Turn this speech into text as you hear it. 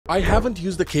I haven't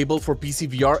used the cable for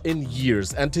PCVR in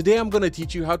years, and today I'm gonna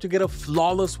teach you how to get a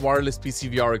flawless wireless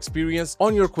PCVR experience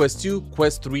on your Quest 2,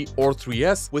 Quest 3 or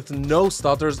 3S with no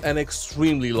stutters and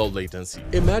extremely low latency.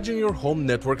 Imagine your home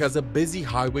network as a busy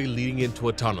highway leading into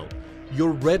a tunnel.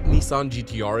 Your red Nissan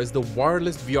GTR is the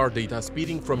wireless VR data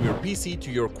speeding from your PC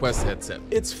to your Quest headset.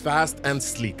 It's fast and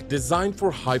sleek, designed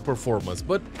for high performance,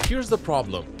 but here's the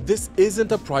problem. This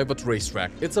isn't a private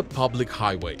racetrack, it's a public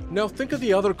highway. Now think of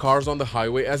the other cars on the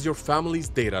highway as your family's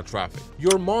data traffic.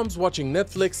 Your mom's watching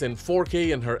Netflix in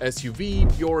 4K in her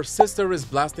SUV, your sister is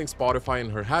blasting Spotify in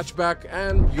her hatchback,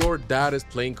 and your dad is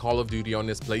playing Call of Duty on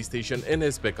his PlayStation in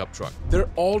his pickup truck. They're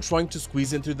all trying to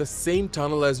squeeze into the same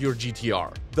tunnel as your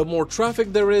GTR. The more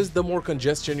traffic there is, the more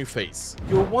congestion you face.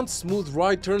 Your once smooth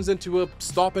ride turns into a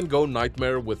stop-and-go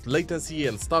nightmare with latency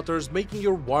and stutters, making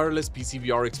your wireless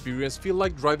PCVR experience feel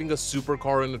like driving a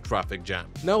supercar in a traffic jam.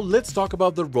 Now let's talk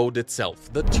about the road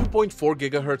itself. The 2.4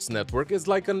 GHz network is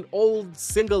like an old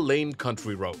single-lane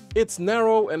country road. It's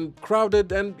narrow and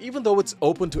crowded, and even though it's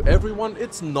open to everyone,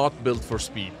 it's not built for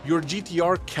speed. Your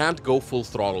GTR can't go full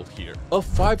throttle here. A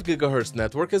 5 GHz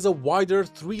network is a wider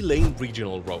 3-lane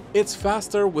regional road. It's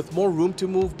faster with more room to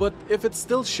move, but if it's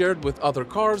still shared with other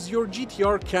cars, your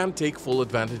GTR can take full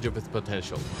advantage of its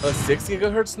potential. A 6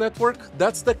 GHz network?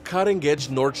 That's the cutting-edge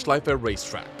Nordschleife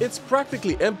racetrack. It's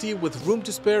practically empty with room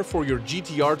to spare for your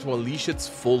GTR to unleash its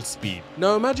full speed.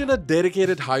 Now imagine a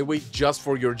dedicated highway just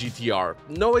for your GTR.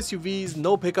 No SUVs,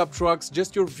 no pickup trucks,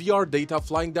 just your VR data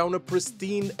flying down a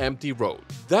pristine, empty road.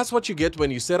 That's what you get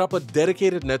when you set up a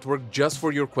dedicated network just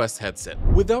for your Quest headset.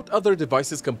 Without other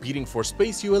devices competing for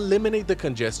space, you eliminate the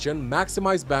congestion,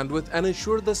 maximize bandwidth, and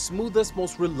ensure the smoothest,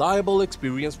 most reliable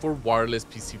experience for wireless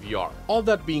PCVR. All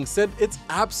that being said, it's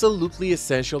absolutely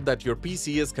essential that your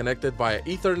PC is connected via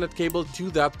Ethernet cable to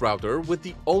that router, with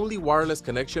the only wireless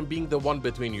connection being the one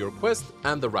between your Quest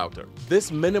and the router.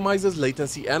 This minimizes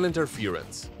latency and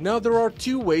interference. Now there are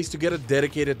two ways to get a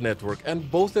dedicated network, and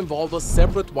both involve a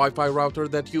separate Wi-Fi router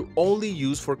that you only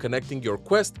use for connecting your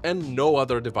Quest and no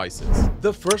other devices.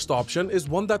 The first option is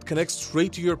one that connects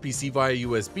straight to your PC via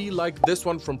USB, like this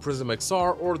one from Prism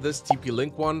XR or this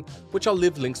TP-Link one, which I'll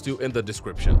leave links to in the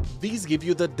description. These give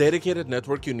you the dedicated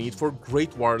network you need for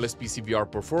great wireless PCVR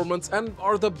performance and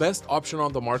are the best option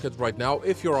on the market right now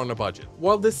if you're on a budget.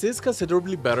 While this is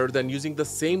considerably better than using the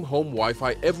same home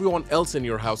Wi-Fi everyone else in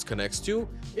your house connects to,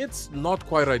 it's not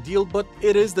quite ideal, but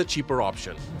it is the cheaper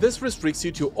option. This restricts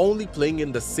you to only playing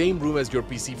in the same room as your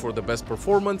PC for the best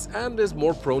performance and is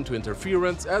more prone to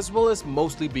interference, as well as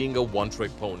mostly being a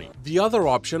one-trick pony. The other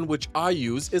option, which I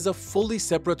use, is a fully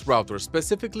separate router,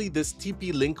 specifically this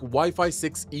TP-Link Wi-Fi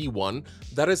 6E1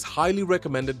 that is highly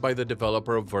recommended by the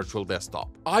developer of Virtual Desktop.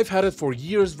 I've had it for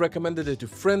years, recommended it to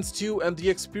friends too, and the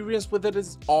experience with it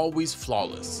is always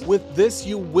flawless. With this,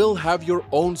 you will have your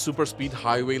own super speed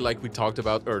highway like we talked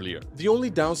about earlier. The only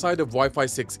downside of Wi-Fi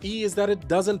 6E is that it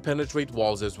doesn't penetrate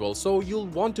walls as well, so you'll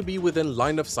want to be within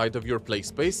line of sight of your play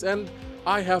space, and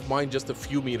I have mine just a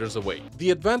few meters away. The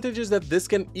advantage is that this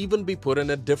can even be put in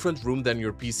a different room than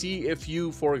your PC if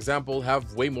you, for example,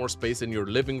 have way more space in your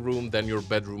living room than your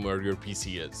bedroom where your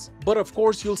PC is. But of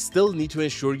course, you'll still need to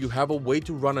ensure you have a way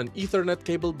to run an Ethernet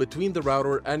cable between the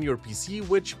router and your PC,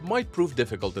 which might prove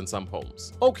difficult in some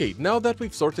homes. Okay, now that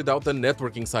we've sorted out the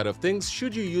networking side of things,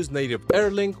 should you use native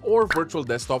AirLink or Virtual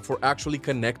Desktop for actually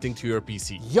connecting to your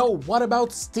PC? Yo, what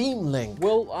about Steam Link?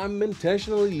 Well, I'm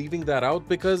intentionally leaving that out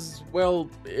because, well,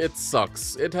 it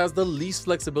sucks. It has the least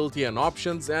flexibility and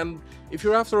options, and if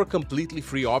you're after a completely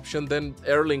free option, then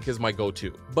AirLink is my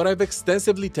go-to. But I've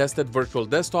extensively tested Virtual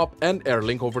Desktop and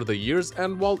AirLink over the years,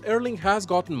 and while AirLink has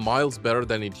gotten miles better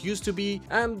than it used to be,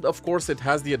 and of course it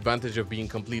has the advantage of being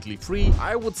completely free,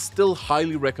 I would still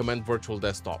highly recommend Virtual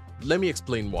Desktop. Let me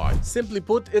explain why. Simply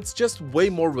put, it's just way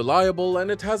more reliable,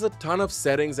 and it has a ton of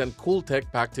settings and cool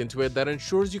tech packed into it that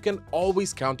ensures you can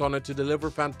always count on it to deliver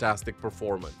fantastic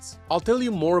performance. I'll tell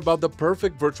you more about the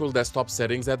perfect Virtual Desktop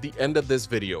settings at the end of this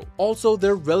video. Also,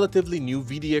 their relatively new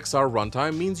VDXR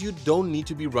runtime means you don't need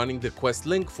to be running the Quest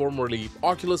Link, formerly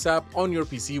Oculus app, on your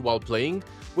PC while playing,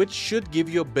 which should give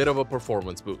you a bit of a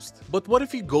performance boost. But what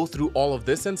if you go through all of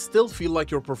this and still feel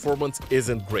like your performance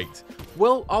isn't great?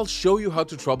 Well, I'll show you how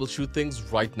to troubleshoot things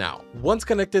right now. Once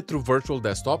connected through Virtual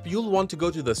Desktop, you'll want to go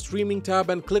to the Streaming tab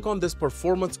and click on this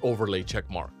Performance Overlay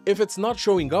checkmark. If it's not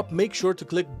showing up, make sure to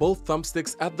click both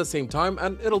thumbsticks at the same time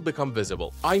and it'll become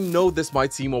visible. I know this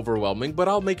might seem overwhelming, but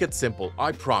I'll make it simple,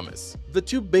 I promise. The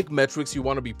two big metrics you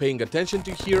want to be paying attention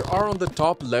to here are on the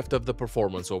top left of the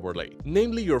performance overlay,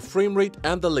 namely your frame rate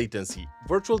and the latency.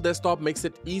 Virtual Desktop makes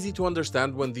it easy to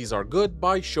understand when these are good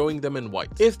by showing them in white.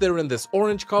 If they're in this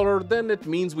orange color, then it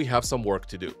means we have some work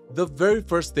to do. The very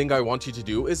first thing I want you to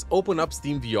do is open up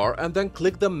SteamVR and then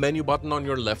click the menu button on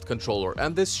your left controller,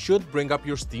 and this should bring up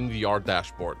your SteamVR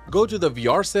dashboard. Go to the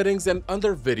VR settings and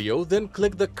under Video, then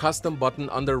click the Custom button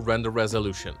under Render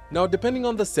Resolution. Now, depending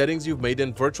on the settings you've made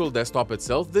in Virtual Desktop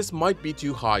itself, this might be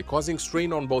too high, causing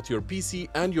strain on both your PC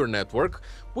and your network,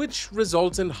 which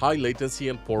results in high latency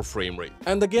and poor frame rate.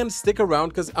 And again, stick around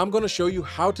because I'm going to show you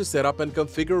how to set up and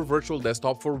configure Virtual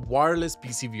Desktop for wireless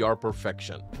PCVR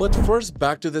perfection. But first,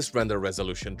 back to this render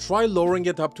resolution. Try lowering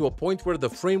it up to a point where the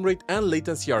frame rate and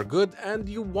latency are good, and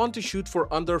you want to shoot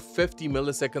for under 50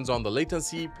 milliseconds on the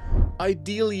latency,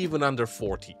 ideally even under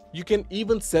 40. You can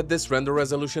even set this render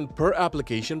resolution per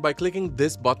application by clicking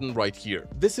this button right here.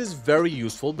 This is very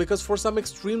useful because for some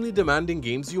extremely demanding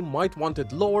games you might want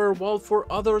it lower, while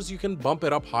for others you can bump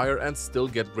it up higher and still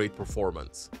get great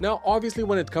performance. Now obviously,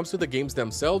 when it comes to the games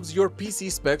themselves, your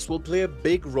PC specs will play a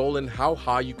big role in how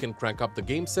high you can crank up the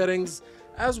game settings,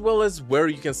 as well as where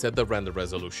you can set the render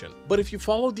resolution. But if you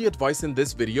follow the advice in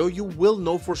this video, you will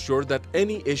know for sure that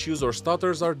any issues or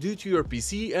stutters are due to your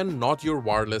PC and not your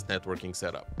wireless networking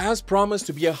setup. As promised,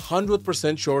 to be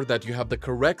 100% sure that you have the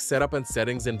correct setup and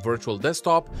settings in Virtual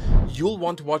Desktop, you'll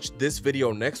want to watch this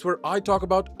video next, where I talk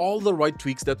about all the right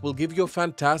tweaks that will give you a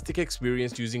fantastic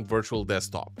experience using Virtual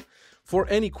Desktop. For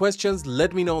any questions,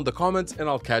 let me know in the comments and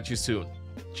I'll catch you soon.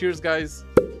 Cheers, guys!